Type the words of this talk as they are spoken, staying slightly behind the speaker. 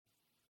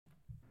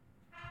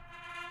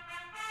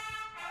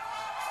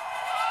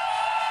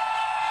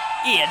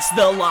It's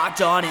the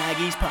Locked On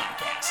Aggies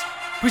podcast,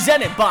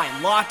 presented by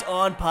Locked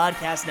On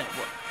Podcast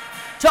Network,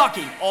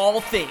 talking all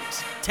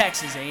things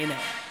Texas A&M.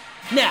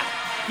 Now,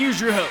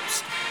 here's your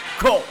host,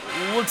 Cole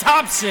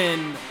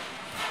Thompson.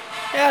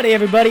 Howdy,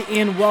 everybody,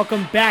 and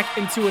welcome back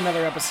into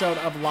another episode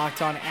of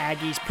Locked On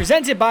Aggies,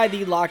 presented by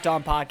the Locked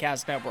On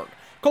Podcast Network.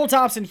 Cole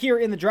Thompson here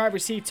in the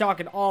driver's seat,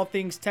 talking all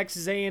things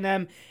Texas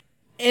A&M.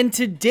 And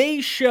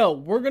today's show,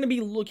 we're going to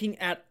be looking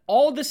at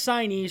all the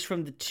signees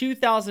from the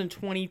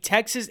 2020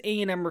 Texas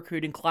A&M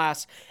recruiting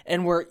class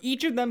and where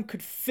each of them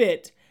could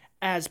fit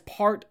as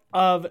part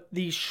of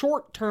the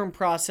short-term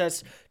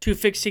process to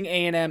fixing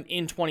A&M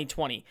in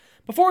 2020.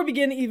 Before we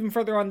begin even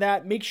further on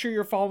that, make sure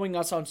you're following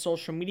us on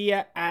social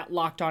media at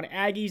Locked On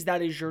Aggies.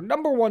 That is your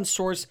number one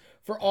source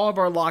for all of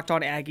our Locked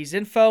On Aggies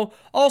info.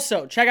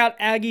 Also, check out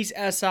Aggies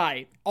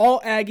SI. All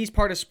Aggies,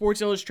 part of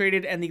Sports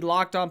Illustrated and the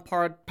Locked On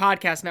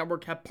Podcast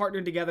Network, have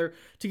partnered together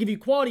to give you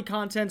quality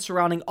content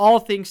surrounding all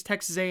things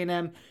Texas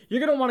A&M. You're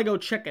going to want to go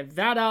check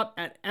that out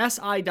at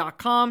si.com/TAMU.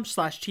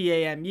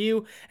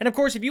 And of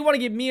course, if you want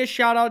to give me a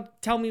shout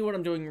out, tell me what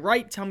I'm doing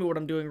right, tell me what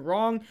I'm doing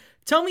wrong,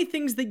 tell me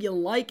things that you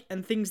like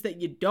and things that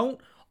you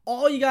don't.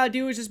 All you gotta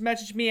do is just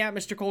message me at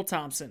Mr. Cole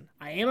Thompson.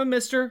 I am a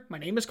Mr. My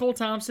name is Cole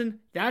Thompson.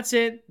 That's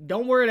it.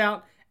 Don't wear it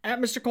out. At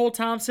Mr. Cole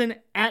Thompson,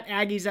 at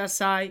Aggies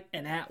SI,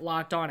 and at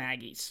Locked On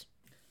Aggies.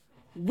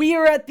 We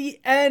are at the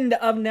end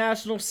of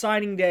National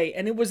Signing Day,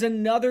 and it was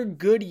another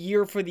good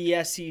year for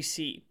the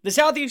SEC. The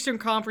Southeastern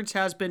Conference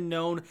has been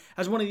known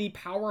as one of the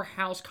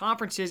powerhouse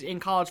conferences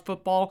in college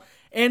football,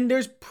 and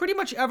there's pretty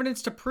much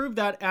evidence to prove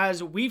that,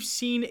 as we've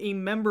seen a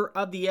member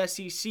of the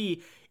SEC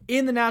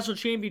in the National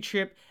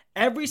Championship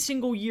every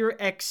single year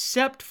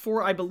except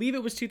for, I believe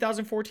it was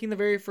 2014, the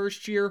very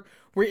first year,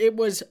 where it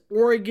was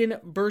Oregon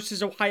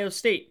versus Ohio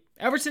State.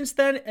 Ever since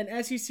then,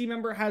 an SEC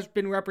member has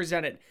been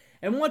represented.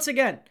 And once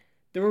again,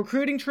 the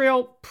recruiting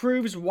trail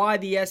proves why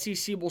the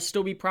SEC will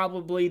still be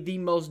probably the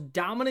most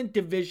dominant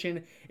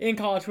division in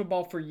college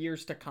football for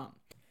years to come.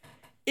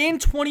 In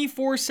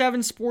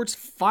 24/7 Sports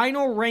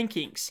final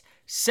rankings,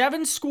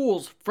 7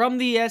 schools from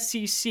the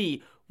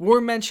SEC were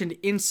mentioned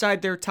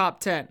inside their top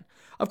 10.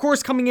 Of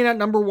course, coming in at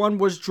number 1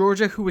 was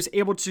Georgia, who was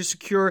able to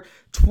secure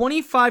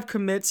 25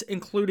 commits,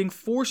 including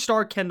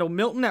 4-star Kendall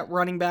Milton at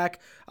running back,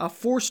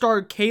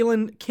 4-star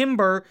Kalen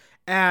Kimber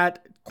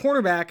at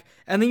cornerback,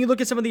 and then you look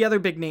at some of the other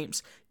big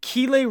names.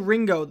 Keeley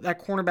Ringo,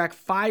 that cornerback,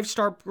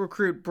 5-star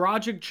recruit.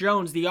 Broderick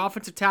Jones, the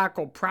offensive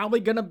tackle,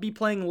 probably going to be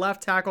playing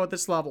left tackle at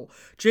this level.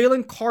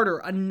 Jalen Carter,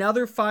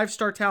 another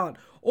 5-star talent.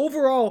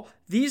 Overall,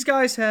 these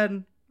guys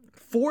had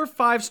 4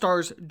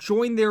 5-stars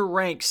join their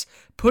ranks,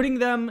 putting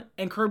them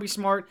and Kirby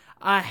Smart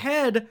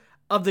ahead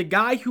of the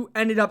guy who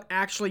ended up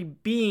actually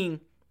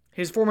being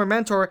his former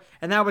mentor,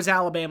 and that was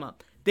Alabama.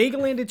 They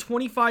landed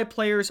 25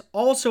 players,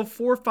 also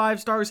 4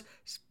 5-stars,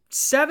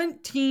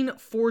 17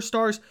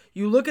 4-stars.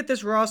 You look at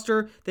this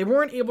roster, they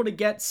weren't able to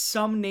get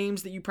some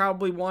names that you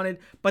probably wanted,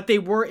 but they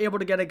were able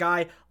to get a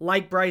guy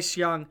like Bryce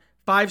Young,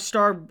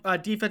 5-star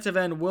defensive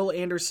end Will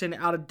Anderson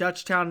out of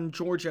Dutchtown,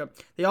 Georgia.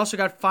 They also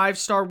got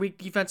 5-star weak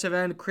defensive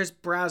end Chris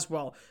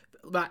Braswell,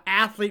 the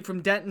athlete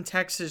from Denton,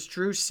 Texas,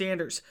 Drew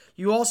Sanders.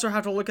 You also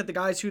have to look at the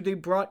guys who they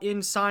brought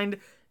in, signing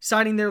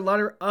their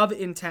letter of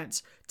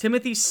intent.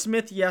 Timothy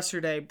Smith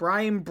yesterday,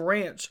 Brian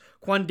Branch,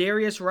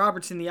 Quandarius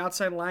Robertson, the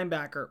outside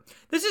linebacker.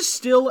 This is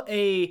still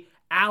a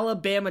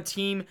Alabama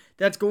team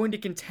that's going to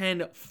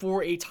contend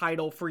for a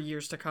title for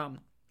years to come.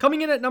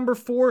 Coming in at number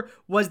 4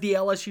 was the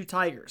LSU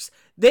Tigers.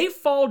 They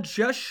fall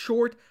just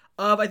short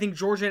of, I think,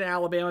 Georgia and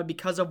Alabama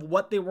because of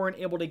what they weren't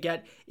able to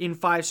get in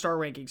 5-star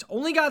rankings.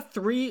 Only got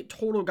 3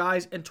 total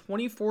guys and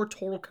 24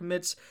 total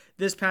commits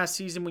this past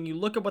season. When you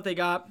look at what they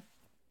got,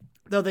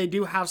 though they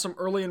do have some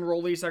early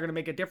enrollees that are going to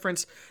make a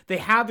difference. They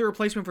have the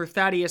replacement for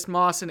Thaddeus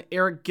Moss and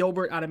Eric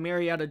Gilbert out of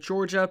Marietta,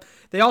 Georgia.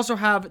 They also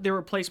have their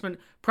replacement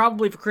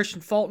probably for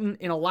Christian Fulton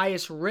in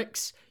Elias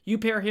Ricks. You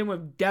pair him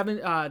with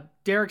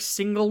Derek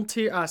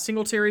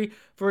Singletary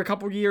for a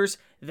couple years.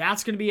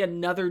 That's going to be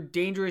another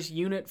dangerous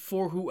unit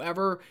for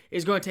whoever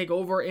is going to take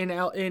over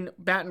in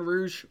Baton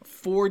Rouge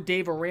for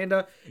Dave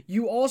Aranda.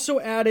 You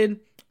also added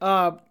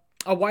a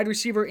wide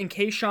receiver in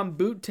Keyshawn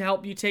Boot to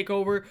help you take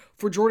over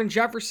for Jordan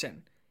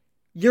Jefferson.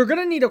 You're going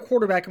to need a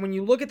quarterback, and when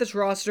you look at this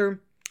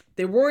roster,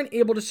 they weren't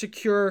able to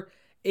secure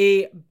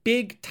a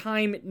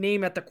big-time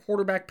name at the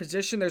quarterback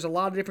position. There's a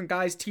lot of different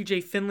guys.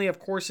 TJ Finley, of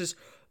course, is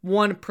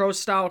one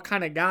pro-style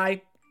kind of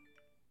guy,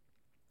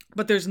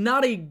 but there's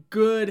not a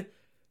good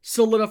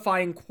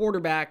solidifying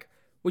quarterback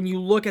when you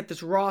look at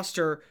this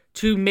roster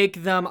to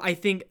make them, I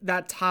think,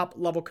 that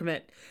top-level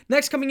commit.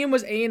 Next coming in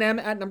was A&M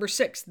at number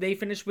 6. They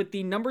finished with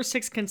the number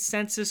 6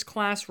 consensus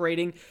class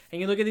rating, and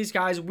you look at these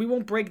guys, we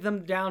won't break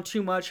them down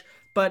too much,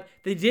 but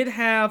they did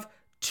have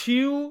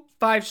 2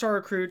 5-star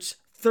recruits,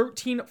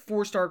 13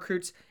 4-star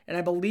recruits, and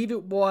I believe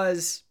it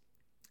was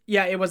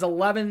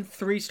 11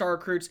 3-star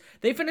recruits.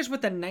 They finished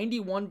with a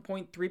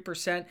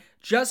 91.3%,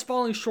 just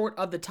falling short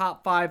of the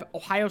top 5.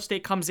 Ohio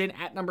State comes in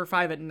at number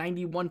 5 at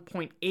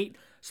 91.8%.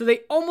 So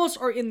they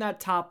almost are in that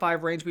top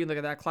 5 range when you look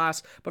at that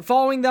class. But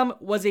following them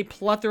was a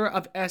plethora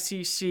of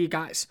SEC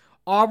guys.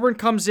 Auburn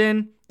comes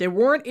in. They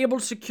weren't able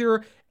to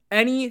secure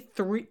any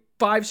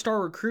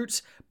 5-star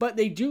recruits, but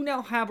they do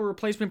now have a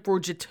replacement for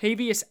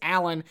Jatavius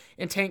Allen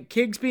and Tank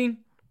Kigsby.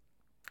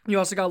 You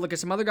also got to look at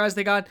some other guys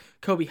they got.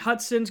 Kobe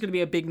Hudson's going to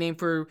be a big name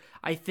for,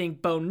 I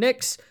think, Bo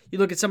Nix. You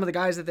look at some of the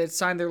guys that they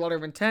signed their letter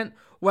of intent.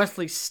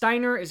 Wesley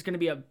Steiner is going to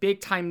be a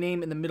big-time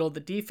name in the middle of the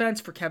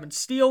defense for Kevin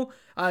Steele.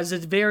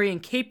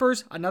 Zadvarian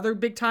Capers, another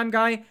big-time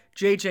guy.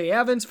 J.J.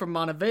 Evans from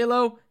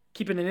Montevideo,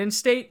 keeping it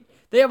in-state.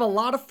 They have a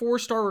lot of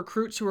 4-star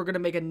recruits who are going to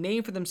make a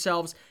name for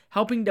themselves,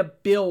 helping to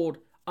build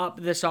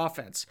up this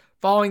offense.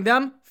 Following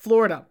them,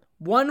 Florida.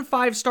 1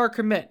 5-star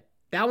commit.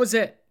 That was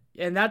it.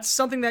 And that's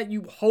something that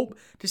you hope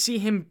to see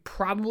him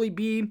probably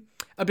be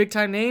a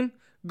big-time name.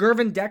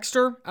 Gervin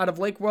Dexter out of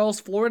Lake Wales,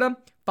 Florida.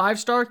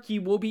 5-star. He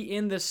will be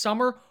in this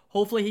summer.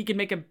 Hopefully he can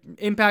make an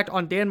impact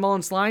on Dan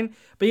Mullen's line.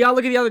 But you got to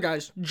look at the other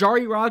guys.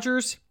 Jari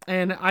Rogers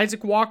and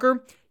Isaac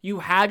Walker. You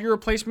have your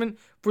replacement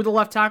for the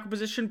left tackle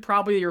position.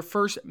 Probably your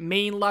first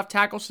main left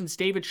tackle since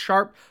David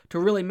Sharp to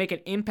really make an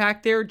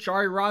impact there.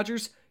 Jari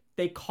Rogers.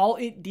 They call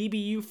it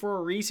DBU for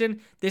a reason.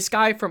 This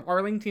guy from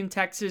Arlington,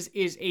 Texas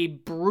is a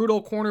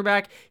brutal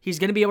cornerback. He's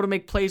going to be able to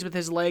make plays with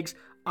his legs.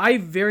 I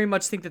very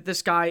much think that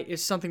this guy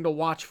is something to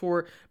watch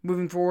for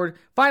moving forward.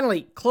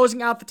 Finally,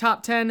 closing out the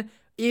top 10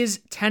 is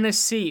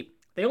Tennessee.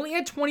 They only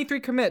had 23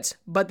 commits,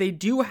 but they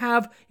do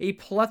have a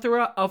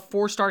plethora of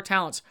 4-star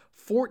talents.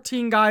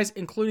 14 guys,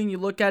 including you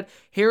look at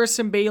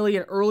Harrison Bailey,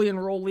 an early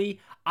enrollee.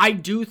 I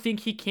do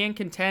think he can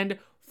contend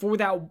for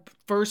that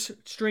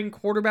first-string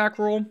quarterback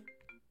role.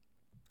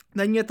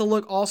 Then you have to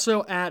look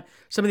also at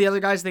some of the other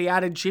guys they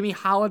added. Jimmy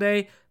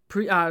Holiday,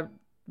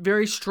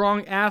 very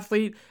strong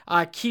athlete.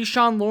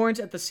 Keyshawn Lawrence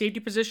at the safety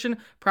position,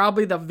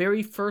 probably the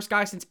very first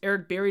guy since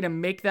Eric Berry to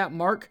make that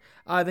mark.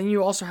 Then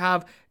you also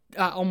have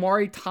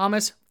Omari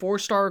Thomas,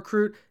 4-star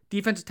recruit,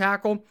 defensive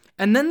tackle.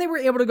 And then they were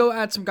able to go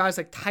at some guys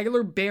like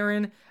Tyler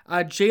Barron,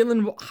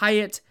 Jalen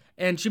Hyatt,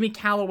 and Jimmy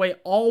Callaway,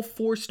 all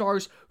 4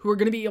 stars who are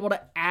going to be able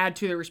to add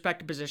to their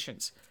respective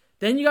positions.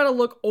 Then you got to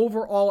look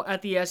overall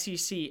at the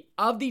SEC.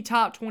 Of the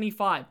top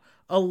 25,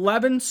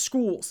 11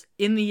 schools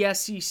in the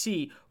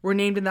SEC were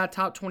named in that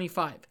top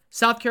 25.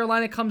 South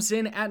Carolina comes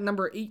in at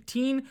number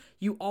 18.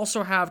 You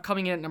also have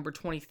coming in at number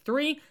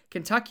 23,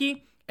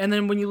 Kentucky. And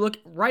then when you look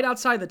right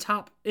inside the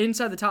top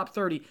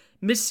 30,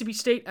 Mississippi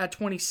State at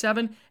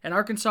 27 and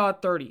Arkansas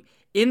at 30.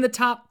 In the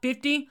top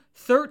 50,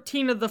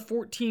 13 of the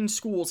 14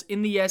 schools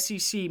in the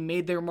SEC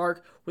made their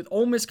mark, with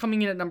Ole Miss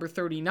coming in at number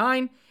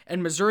 39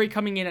 and Missouri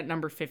coming in at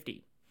number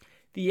 50.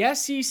 The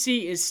SEC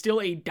is still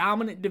a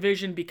dominant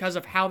division because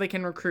of how they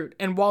can recruit.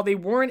 And while they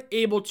weren't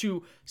able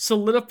to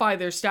solidify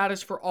their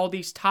status for all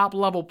these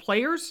top-level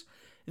players,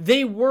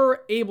 they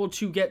were able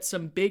to get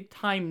some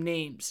big-time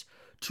names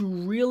to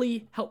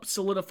really help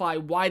solidify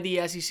why the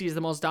SEC is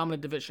the most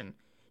dominant division.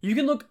 You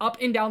can look up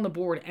and down the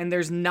board, and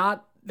there's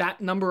not that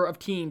number of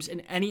teams in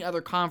any other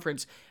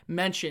conference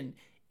mentioned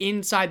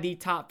inside the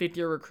top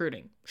 50 of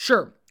recruiting.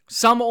 Sure,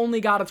 some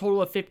only got a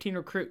total of 15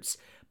 recruits.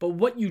 But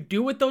what you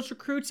do with those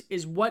recruits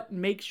is what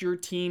makes your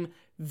team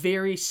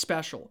very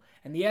special.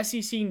 And the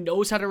SEC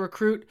knows how to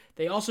recruit.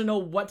 They also know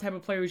what type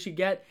of players you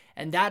get.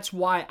 And that's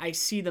why I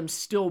see them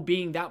still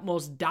being that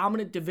most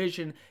dominant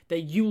division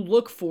that you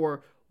look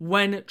for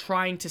when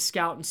trying to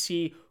scout and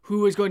see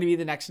who is going to be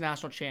the next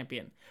national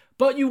champion.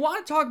 But you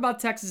want to talk about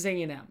Texas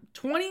A&M.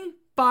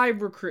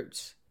 25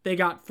 recruits they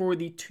got for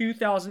the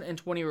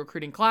 2020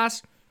 recruiting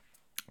class.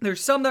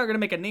 There's some that are going to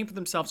make a name for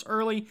themselves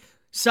early.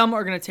 Some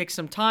are going to take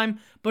some time,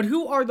 but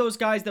who are those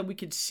guys that we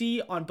could see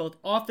on both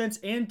offense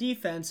and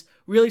defense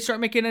really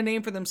start making a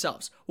name for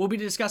themselves? We'll be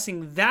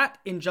discussing that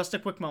in just a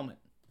quick moment.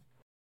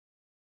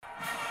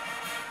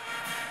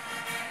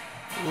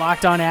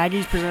 Locked On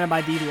Aggies, presented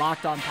by the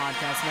Locked On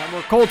Podcast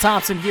Network. Cole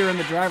Thompson here in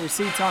the driver's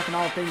seat, talking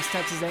all things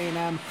Texas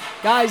A&M.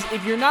 Guys,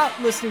 if you're not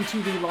listening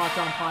to the Locked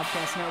On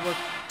Podcast Network,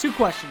 2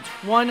 questions.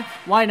 1,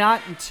 why not?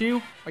 And 2,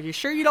 are you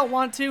sure you don't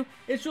want to?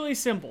 It's really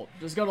simple.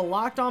 Just go to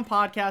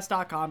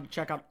LockedOnPodcast.com to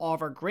check out all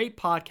of our great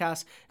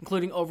podcasts,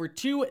 including over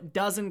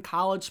 24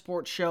 college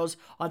sports shows.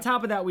 On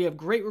top of that, we have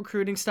great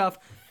recruiting stuff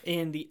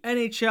in the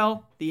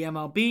NHL, the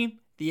MLB,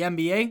 the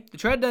NBA. The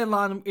trade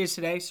deadline is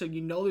today, so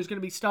you know there's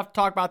going to be stuff to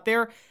talk about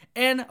there.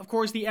 And, of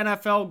course, the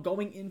NFL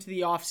going into the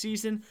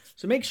offseason.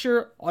 So make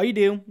sure all you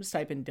do is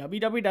type in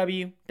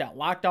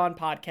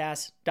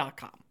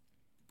www.lockedonpodcast.com.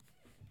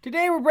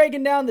 Today we're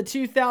breaking down the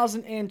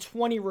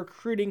 2020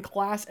 recruiting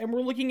class, and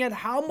we're looking at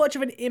how much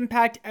of an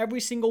impact every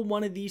single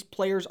one of these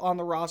players on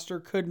the roster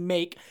could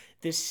make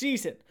this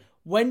season.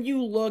 When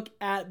you look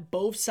at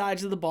both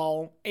sides of the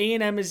ball,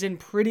 A&M is in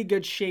pretty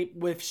good shape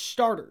with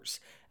starters.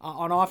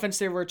 On offense,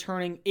 they're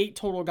returning 8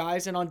 total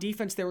guys, and on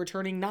defense, they're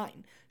returning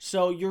 9.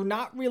 So you're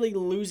not really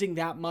losing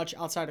that much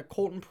outside of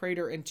Colton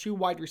Prater and 2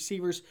 wide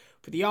receivers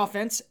for the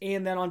offense.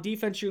 And then on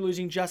defense, you're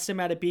losing Justin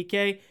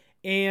Matabike,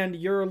 and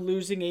you're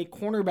losing a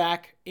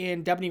cornerback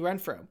in Debney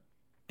Renfro.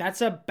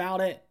 That's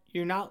about it.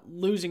 You're not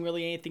losing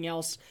really anything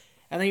else.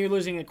 And then you're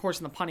losing, of course,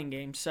 in the punting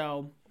game.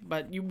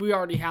 We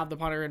already have the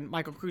punter in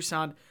Michael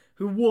Crusand,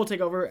 who will take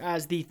over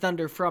as the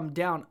Thunder from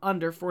down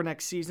under for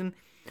next season.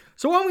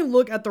 So when we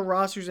look at the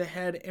rosters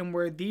ahead and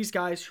where these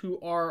guys who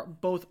are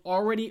both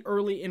already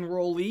early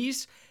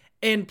enrollees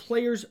and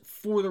players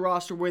for the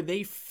roster where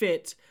they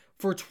fit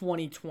for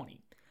 2020.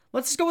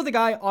 Let's just go with the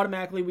guy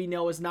automatically we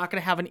know is not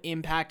going to have an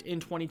impact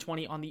in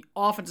 2020 on the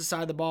offensive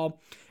side of the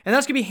ball, and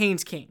that's going to be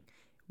Haynes King.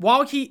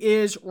 While he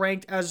is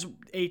ranked as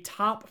a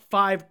top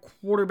 5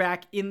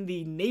 quarterback in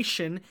the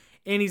nation,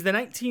 and he's the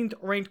 19th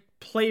ranked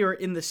player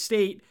in the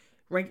state,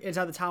 ranked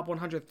inside the top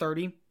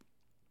 130,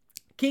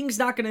 King's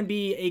not going to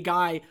be a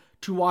guy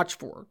to watch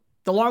for.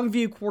 The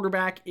Longview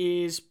quarterback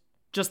is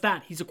just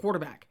that. He's a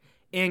quarterback.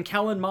 And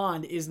Kellen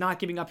Mond is not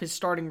giving up his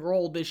starting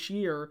role this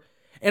year.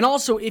 And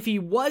also, if he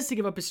was to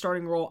give up his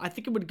starting role, I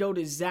think it would go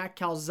to Zach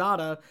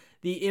Calzada,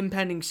 the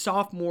impending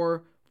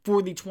sophomore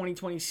for the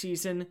 2020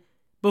 season,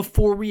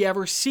 before we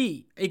ever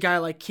see a guy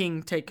like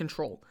King take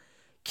control.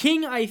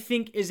 King, I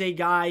think, is a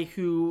guy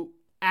who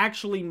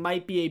actually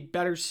might be a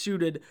better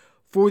suited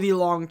for the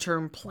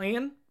long-term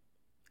plan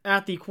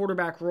at the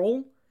quarterback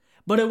role,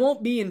 but it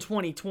won't be in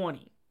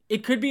 2020.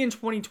 It could be in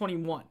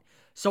 2021.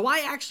 So I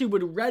actually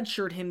would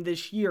redshirt him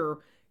this year,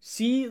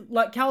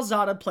 let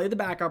Calzada play the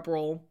backup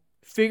role,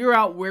 figure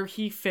out where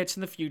he fits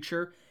in the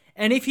future,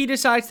 and if he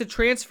decides to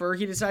transfer,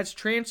 he decides to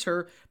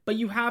transfer, but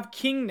you have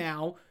King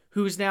now,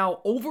 who's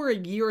now over a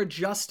year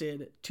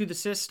adjusted to the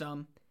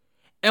system,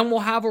 and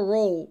will have a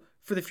role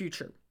for the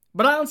future.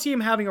 But I don't see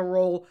him having a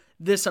role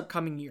this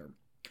upcoming year.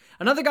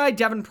 Another guy,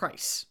 Devin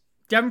Price.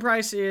 Devin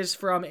Price is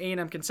from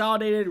A&M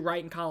Consolidated,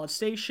 right in College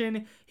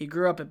Station. He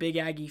grew up a big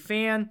Aggie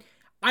fan.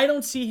 I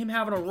don't see him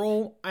having a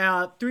role.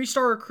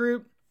 3-star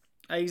recruit.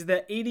 He's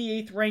the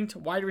 88th ranked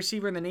wide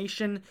receiver in the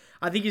nation.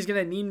 I think he's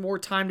going to need more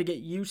time to get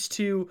used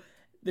to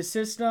the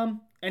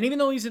system. And even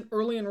though he's an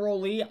early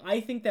enrollee, I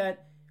think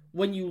that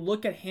when you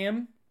look at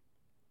him,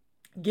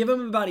 give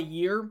him about a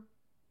year,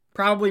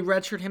 probably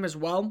redshirt him as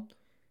well.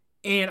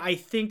 And I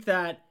think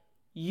that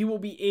you will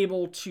be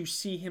able to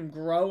see him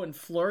grow and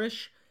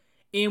flourish.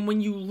 And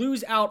when you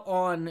lose out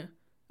on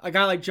a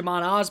guy like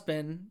Jamon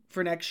Osborne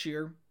for next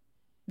year,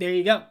 there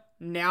you go.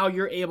 Now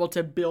you're able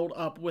to build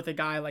up with a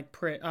guy like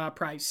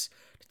Price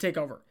to take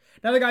over.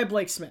 Another guy,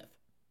 Blake Smith.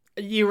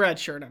 You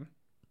redshirt him.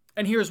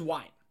 And here's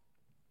why.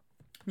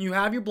 You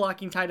have your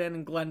blocking tight end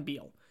in Glenn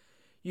Beal.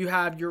 You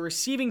have your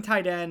receiving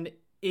tight end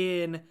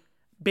in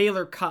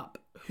Baylor Cupp,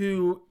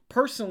 who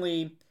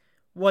personally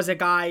was a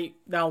guy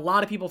that a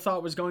lot of people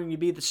thought was going to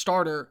be the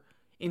starter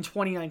in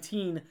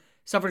 2019,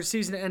 suffered a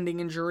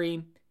season-ending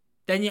injury.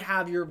 Then you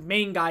have your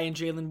main guy in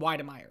Jalen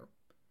Weidemeyer.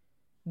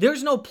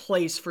 There's no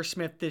place for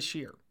Smith this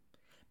year.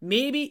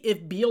 Maybe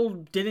if Beal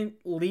didn't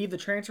leave the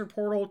transfer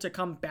portal to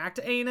come back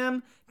to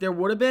A&M, there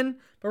would have been,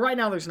 but right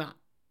now there's not.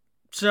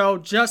 So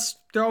just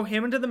throw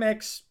him into the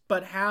mix,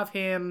 but have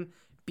him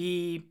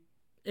be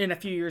in a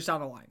few years down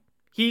the line.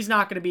 He's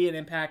not going to be an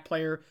impact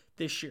player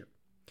this year.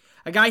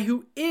 A guy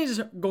who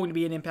is going to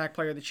be an impact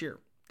player this year,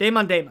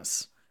 Damon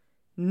Damas.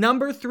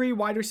 Number 3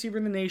 wide receiver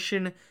in the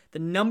nation, the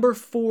number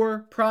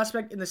 4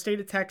 prospect in the state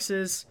of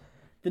Texas,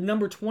 the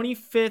number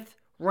 25th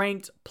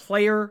ranked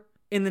player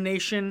in the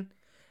nation.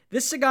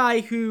 This is a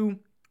guy who,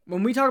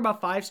 when we talk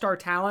about 5-star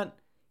talent,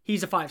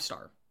 he's a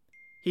 5-star.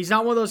 He's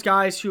not one of those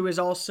guys who is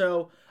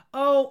also,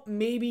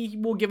 maybe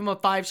we'll give him a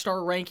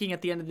 5-star ranking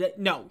at the end of the day.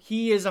 No,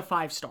 he is a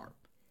 5-star.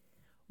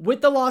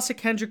 With the loss of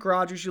Kendrick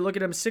Rogers, you look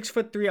at him,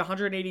 6'3",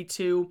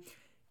 182.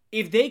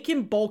 If they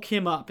can bulk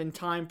him up in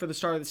time for the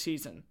start of the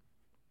season,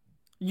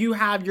 you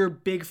have your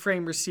big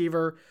frame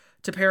receiver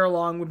to pair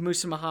along with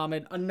Musa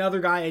Muhammad, another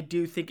guy I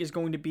do think is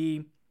going to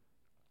be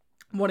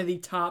one of the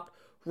top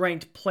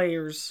ranked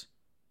players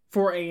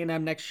for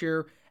A&M next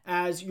year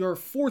as your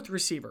 4th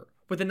receiver.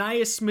 With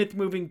Anaya Smith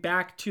moving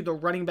back to the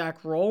running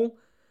back role,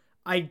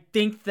 I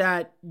think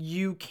that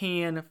you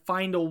can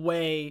find a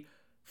way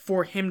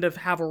for him to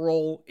have a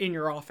role in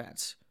your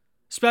offense,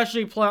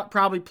 especially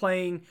probably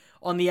playing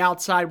on the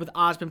outside with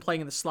Osborne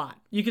playing in the slot.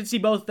 You can see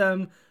both of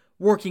them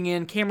working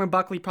in. Cameron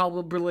Buckley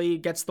probably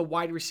gets the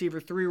wide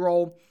receiver 3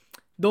 role.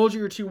 Those are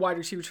your 2 wide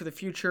receivers for the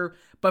future.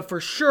 But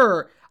for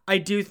sure, I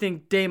do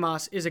think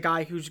Damas is a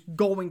guy who's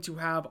going to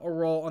have a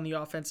role on the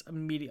offense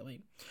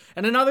immediately.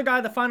 And another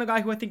guy, the final guy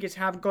who I think is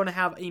going to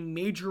have a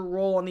major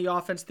role on the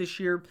offense this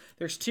year,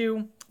 there's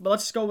 2, but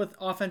let's just go with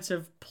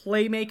offensive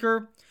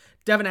playmaker,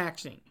 Devin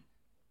Achney.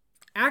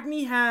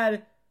 Achney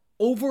had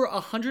over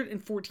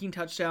 114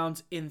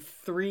 touchdowns in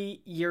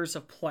 3 years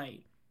of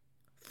play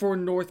for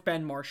Fort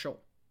Bend Marshall.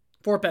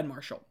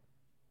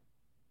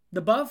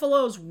 The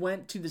Buffaloes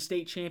went to the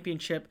state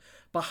championship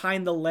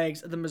behind the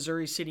legs of the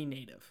Missouri City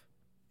native.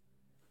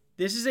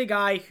 This is a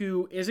guy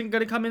who isn't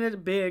going to come in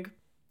at big.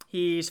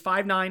 He's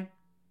 5'9".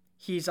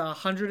 He's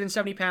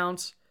 170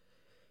 pounds.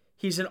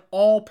 He's an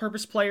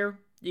all-purpose player.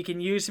 You can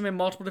use him in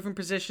multiple different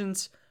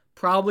positions.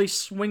 Probably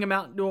swing him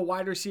out into a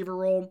wide receiver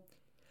role.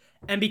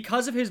 And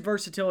because of his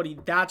versatility,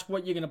 that's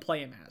what you're going to play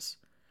him as.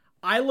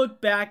 I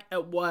look back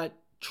at what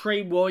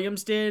Trey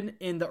Williams did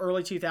in the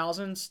early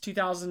 2000s,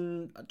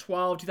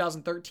 2012,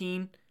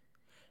 2013.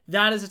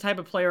 That is the type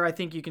of player I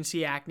think you can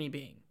see Acme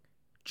being.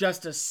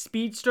 Just a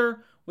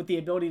speedster with the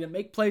ability to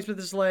make plays with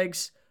his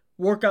legs,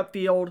 work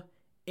upfield,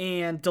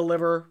 and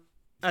deliver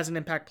as an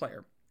impact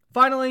player.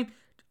 Finally,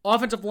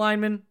 offensive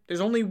lineman.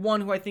 There's only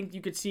one who I think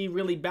you could see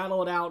really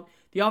battle it out.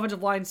 The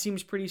offensive line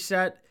seems pretty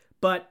set,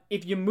 but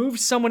if you move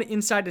someone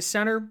inside to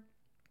center,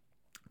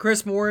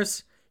 Chris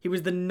Morris, he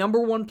was the number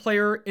 1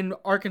 player in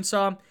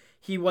Arkansas.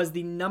 He was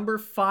the number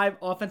 5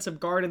 offensive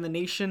guard in the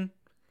nation.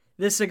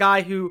 This is a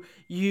guy who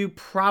you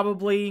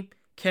probably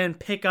can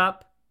pick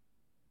up,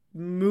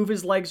 move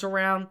his legs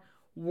around,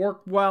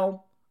 work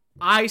well.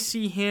 I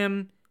see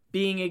him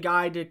being a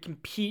guy to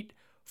compete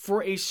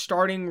for a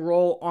starting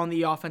role on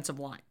the offensive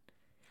line.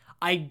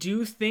 I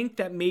do think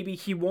that maybe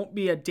he won't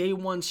be a day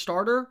 1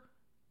 starter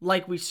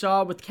like we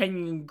saw with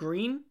Kenyon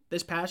Green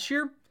this past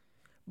year,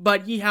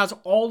 but he has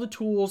all the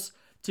tools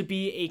to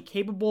be a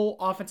capable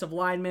offensive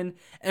lineman.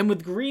 And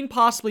with Green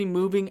possibly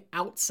moving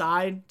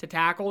outside to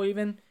tackle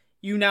even,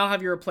 you now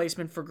have your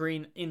replacement for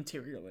Green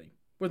interiorly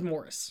with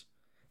Morris.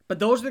 But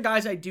those are the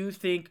guys I do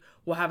think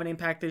will have an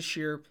impact this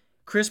year.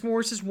 Chris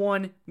Morris is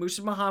one.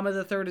 Musa Muhammad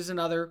III is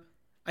another.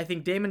 I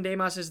think Damon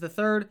Damas is the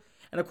third.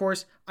 And of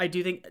course, I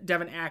do think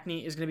Devin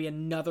Acme is going to be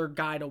another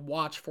guy to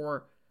watch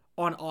for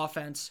on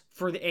offense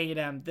for the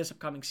A&M this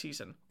upcoming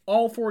season.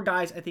 All 4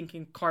 guys I think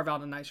can carve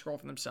out a nice role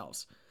for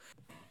themselves.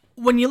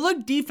 When you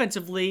look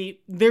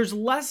defensively, there's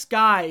less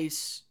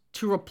guys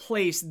to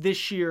replace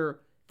this year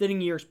than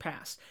in years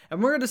past.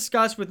 And we're going to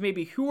discuss with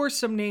maybe who are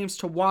some names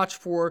to watch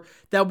for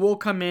that will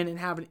come in and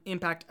have an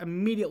impact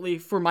immediately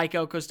for Mike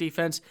Elko's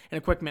defense in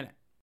a quick minute.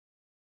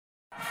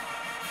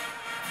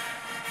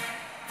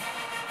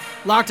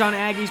 Locked On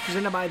Aggies,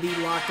 presented by the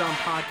Locked On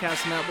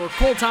Podcast Network.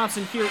 Cole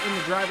Thompson here in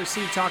the driver's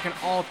seat, talking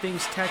all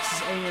things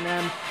Texas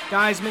A&M.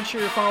 Guys, make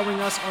sure you're following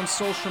us on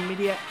social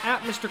media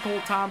at Mr.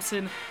 Cole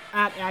Thompson,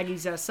 at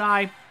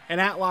AggiesSI, and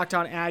at Locked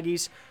On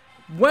Aggies.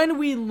 When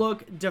we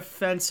look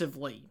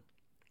defensively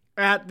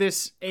at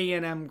this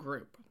A&M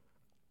group,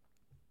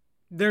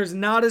 there's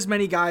not as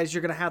many guys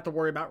you're going to have to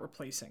worry about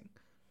replacing.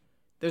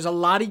 There's a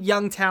lot of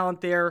young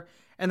talent there,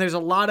 and there's a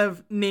lot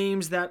of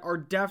names that are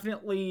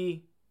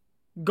definitely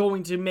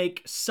going to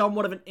make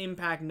somewhat of an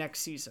impact next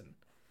season.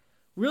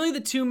 Really,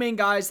 the 2 main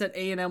guys that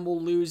A&M will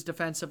lose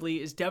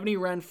defensively is Devaney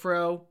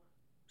Renfro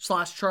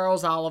 /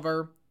 Charles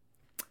Oliver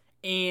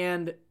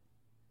and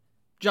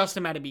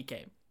Justin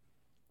Madubuike.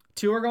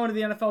 2 are going to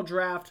the NFL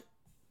draft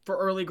for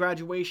early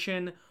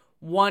graduation.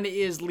 1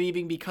 is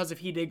leaving because if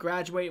he did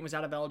graduate and was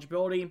out of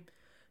eligibility.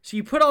 So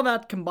you put all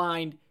that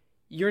combined,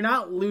 you're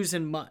not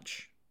losing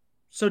much.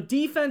 So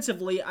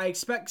defensively, I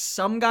expect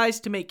some guys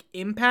to make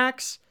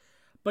impacts,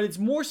 but it's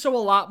more so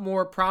a lot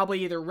more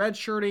probably either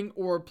redshirting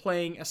or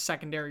playing a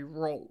secondary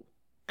role,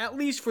 at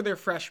least for their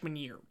freshman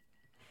year.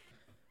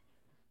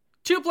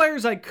 2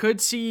 players I could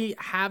see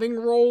having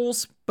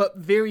roles, but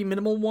very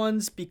minimal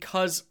ones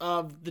because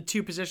of the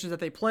 2 positions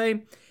that they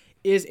play,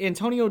 is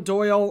Antonio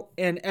Doyle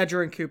and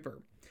Edgerrin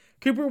Cooper.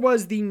 Cooper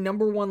was the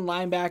number 1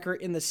 linebacker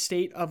in the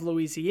state of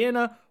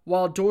Louisiana,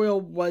 while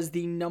Doyle was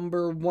the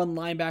number 1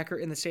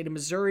 linebacker in the state of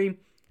Missouri.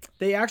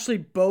 They actually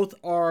both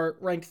are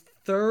ranked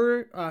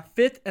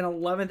 5th and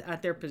 11th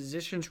at their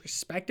positions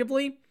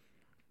respectively. And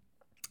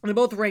they're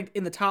both ranked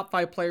in the top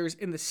 5 players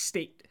in the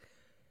state.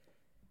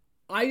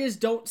 I just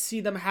don't see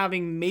them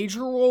having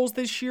major roles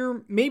this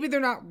year. Maybe they're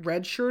not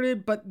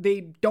redshirted, but they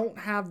don't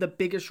have the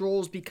biggest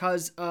roles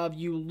because of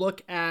you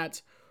look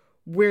at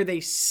where they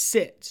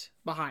sit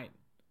behind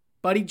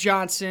Buddy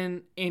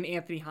Johnson and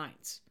Anthony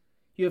Hines.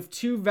 You have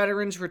 2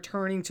 veterans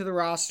returning to the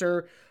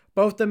roster.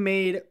 Both of them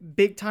made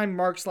big-time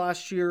marks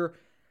last year.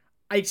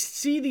 I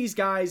see these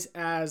guys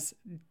as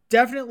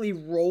definitely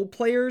role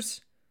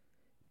players,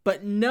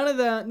 but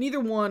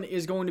neither one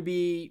is going to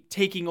be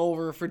taking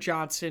over for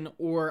Johnson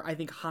or I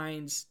think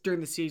Hines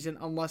during the season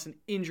unless an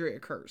injury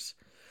occurs.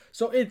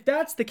 So if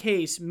that's the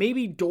case,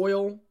 maybe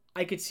Doyle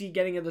I could see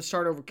getting at the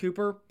start over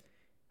Cooper,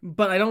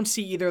 but I don't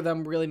see either of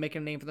them really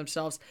making a name for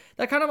themselves.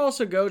 That kind of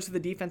also goes to the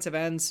defensive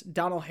ends,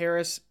 Donald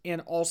Harris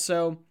and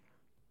also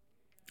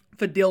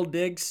Fadil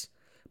Diggs.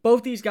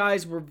 Both these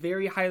guys were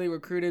very highly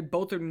recruited.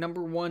 Both are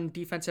number 1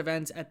 defensive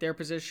ends at their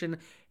position.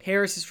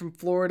 Harris is from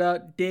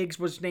Florida. Diggs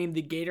was named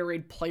the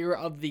Gatorade Player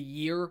of the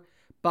Year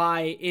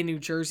in New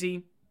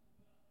Jersey.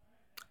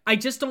 I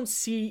just don't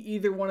see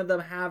either one of them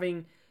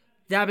having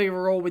that big of a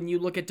role when you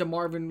look at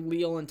DeMarvin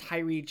Leal and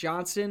Tyree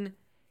Johnson.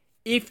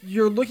 If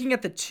you're looking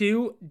at the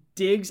 2,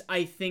 Diggs,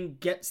 I think,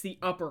 gets the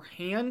upper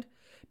hand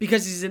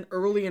because he's an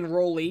early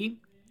enrollee,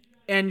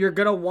 and you're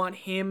going to want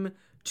him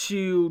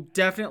to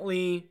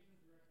definitely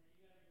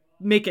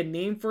make a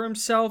name for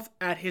himself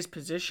at his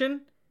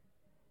position.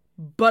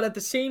 But at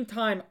the same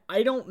time,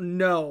 I don't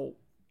know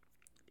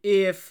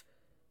if,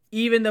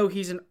 even though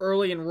he's an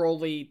early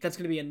enrollee, that's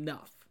going to be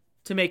enough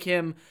to make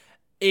him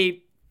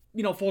a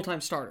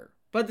full-time starter.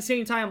 But at the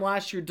same time,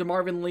 last year,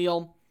 DeMarvin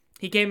Leal,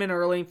 he came in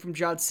early from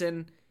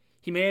Judson.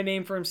 He made a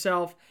name for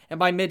himself, and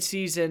by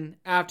midseason,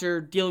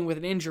 after dealing with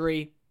an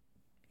injury,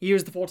 he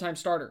was the full-time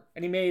starter,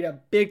 and he made a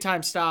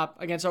big-time stop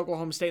against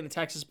Oklahoma State in the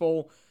Texas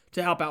Bowl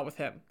to help out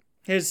with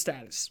his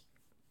status.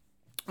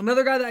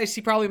 Another guy that I see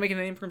probably making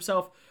a name for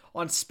himself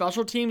on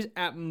special teams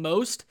at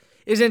most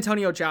is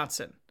Antonio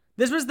Johnson.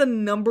 This was the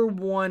number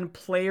one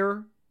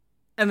player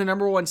and the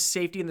number one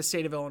safety in the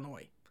state of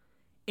Illinois.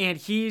 And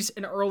he's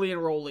an early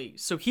enrollee.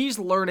 So he's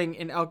learning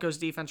in Elko's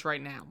defense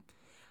right now.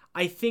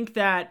 I think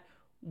that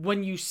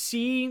when you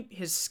see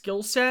his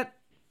skill set,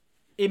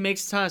 it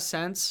makes a ton of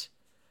sense.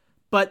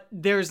 But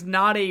there's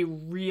not a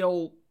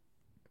real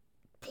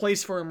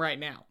place for him right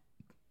now.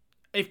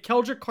 If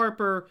Keldrick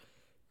Harper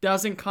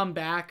doesn't come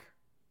back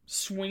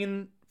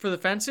swinging for the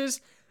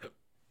fences,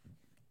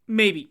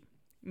 maybe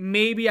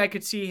I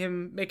could see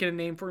him making a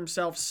name for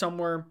himself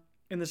somewhere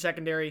in the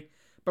secondary.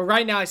 But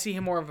right now I see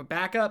him more of a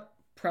backup,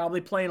 probably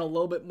playing a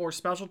little bit more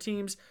special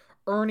teams,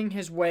 earning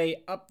his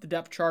way up the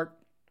depth chart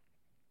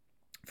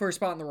for a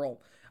spot in the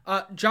role.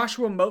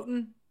 Joshua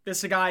Moten, this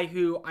is a guy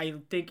who I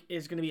think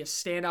is going to be a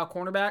standout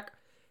cornerback,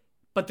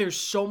 but there's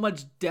so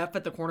much depth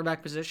at the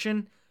cornerback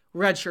position.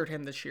 Redshirt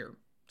him this year.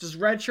 Just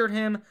redshirt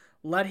him.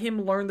 Let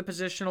him learn the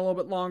position a little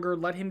bit longer.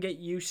 Let him get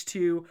used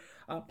to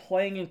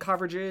playing in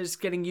coverages,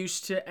 getting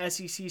used to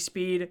SEC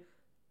speed.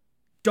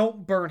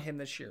 Don't burn him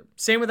this year.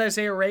 Same with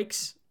Isaiah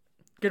Rakes.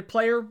 Good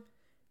player.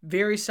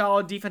 Very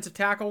solid defensive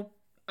tackle.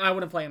 I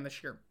wouldn't play him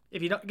this year.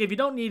 If you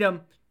don't need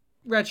him,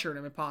 redshirt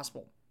him if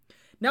possible.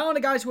 Now on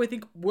to guys who I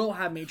think will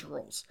have major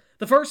roles.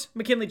 The first,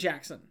 McKinley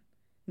Jackson.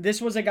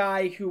 This was a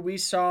guy who we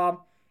saw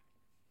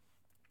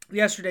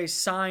yesterday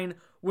sign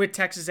with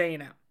Texas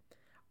A&M.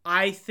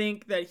 I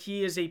think that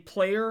he is a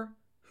player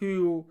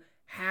who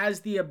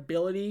has the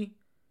ability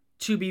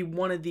to be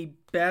one of the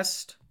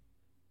best,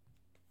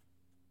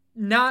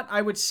 not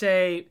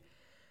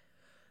the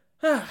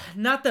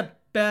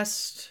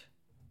best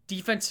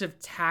defensive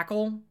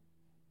tackle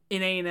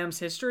in A&M's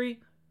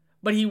history,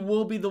 but he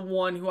will be the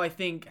one who I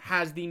think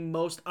has the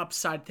most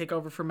upside to take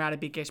over for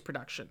Matabike's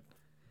production.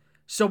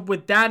 So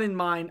with that in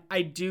mind,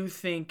 I do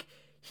think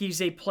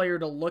he's a player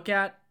to look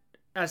at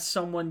as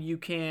someone you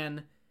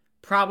can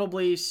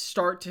probably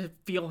start to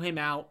feel him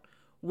out,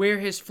 where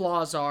his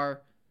flaws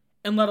are,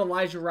 and let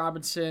Elijah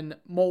Robinson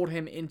mold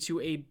him into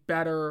a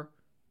better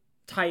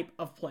type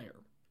of player.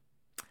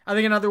 I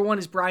think another one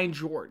is Brian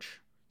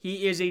George.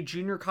 He is a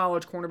junior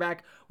college cornerback.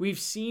 We've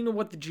seen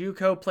what the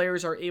JUCO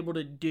players are able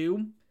to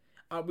do.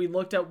 We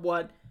looked at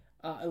what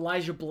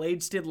Elijah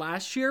Blades did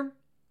last year.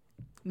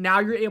 Now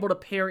you're able to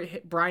pair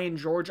Brian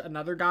George,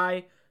 another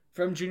guy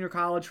from junior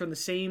college from the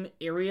same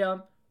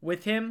area,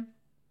 with him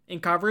in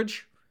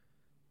coverage.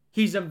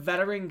 He's a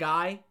veteran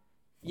guy.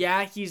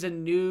 Yeah, he's a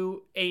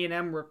new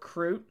A&M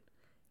recruit,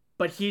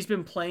 but he's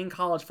been playing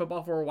college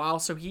football for a while,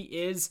 so he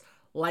is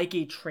like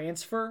a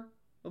transfer,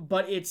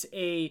 but it's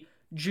a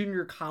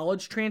junior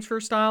college transfer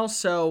style,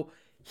 so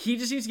he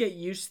just needs to get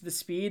used to the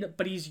speed,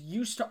 but he's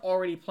used to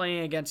already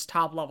playing against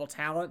top-level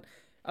talent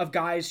of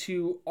guys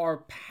who are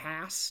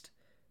past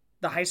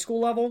the high school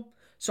level.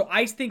 So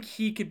I think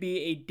he could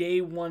be a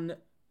day one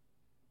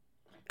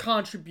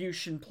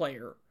contribution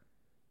player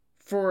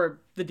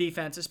for the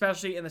defense,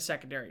 especially in the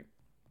secondary.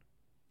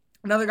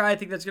 Another guy I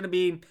think that's going to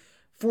be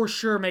for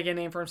sure making a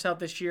name for himself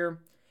this year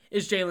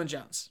is Jalen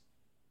Jones.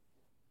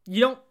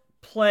 You don't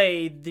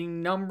play the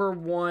number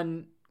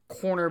one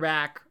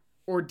cornerback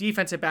or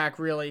defensive back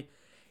really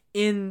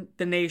in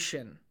the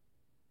nation.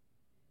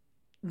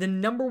 The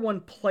number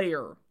one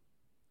player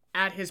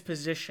at his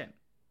position,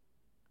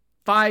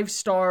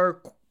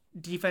 5-star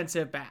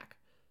defensive back.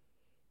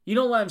 You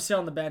don't let him sit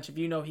on the bench if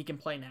you know he can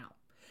play now.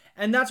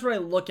 And that's what I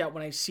look at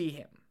when I see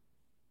him.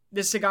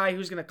 This is a guy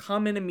who's going to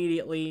come in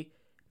immediately,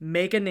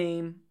 make a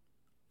name,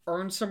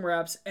 earn some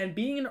reps, and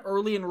being an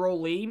early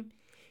enrollee,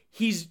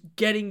 he's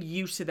getting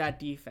used to that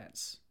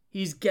defense.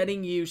 He's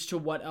getting used to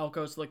what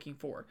Elko's looking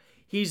for.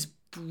 He's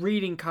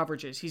reading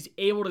coverages. He's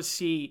able to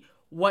see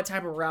what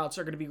type of routes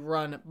are going to be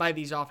run by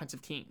these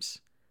offensive teams.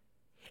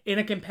 In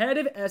a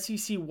competitive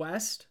SEC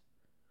West,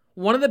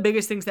 one of the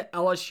biggest things that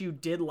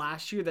LSU did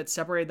last year that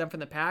separated them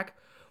from the pack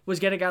was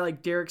get a guy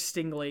like Derek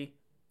Stingley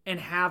and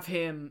have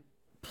him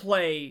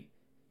play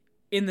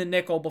in the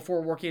nickel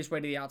before working his way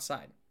to the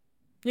outside.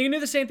 You can do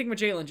the same thing with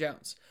Jalen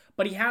Jones,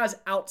 but he has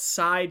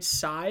outside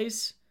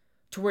size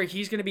to where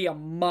he's going to be a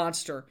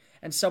monster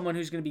and someone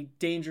who's going to be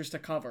dangerous to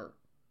cover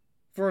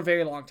for a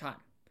very long time.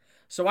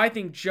 So I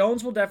think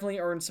Jones will definitely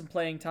earn some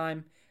playing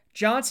time.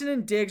 Johnson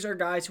and Diggs are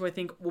guys who I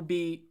think will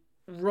be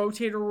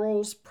rotator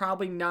roles,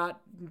 probably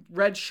not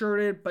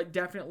redshirted, but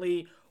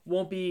definitely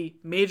won't be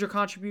major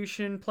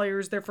contribution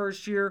players their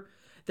first year.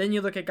 Then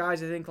you look at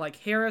guys I think like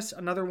Harris,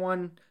 another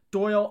one,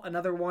 Doyle,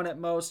 another one at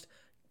most.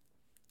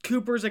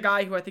 Cooper's a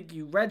guy who I think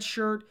you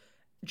redshirt.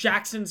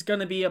 Jackson's going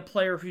to be a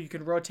player who you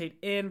can rotate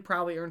in,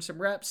 probably earn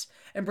some reps.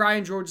 And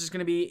Brian George is going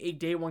to be a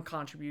day one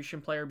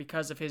contribution player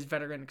because of his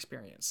veteran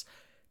experience.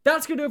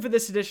 That's going to do it for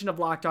this edition of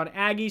Locked On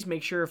Aggies.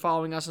 Make sure you're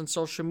following us on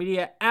social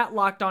media at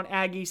Locked On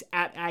Aggies,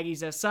 at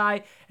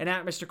AggiesSI, and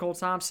at Mr. Cole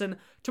Thompson.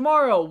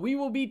 Tomorrow, we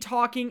will be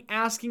talking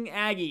Asking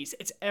Aggies.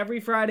 It's every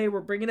Friday. We're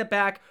bringing it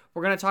back.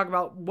 We're going to talk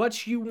about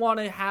what you want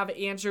to have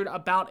answered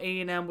about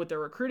A&M with their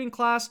recruiting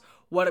class,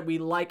 what we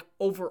like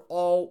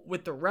overall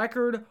with the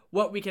record,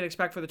 what we can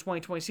expect for the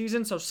 2020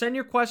 season. So send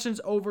your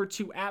questions over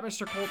to at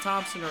Mr. Cole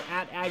Thompson or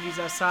at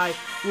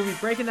AggiesSI. We'll be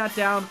breaking that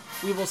down.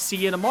 We will see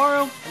you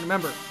tomorrow. And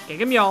remember,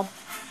 gang 'em, y'all.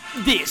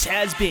 This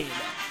has been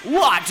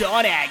Locked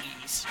On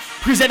Aggies,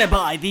 presented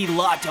by the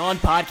Locked On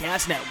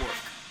Podcast Network.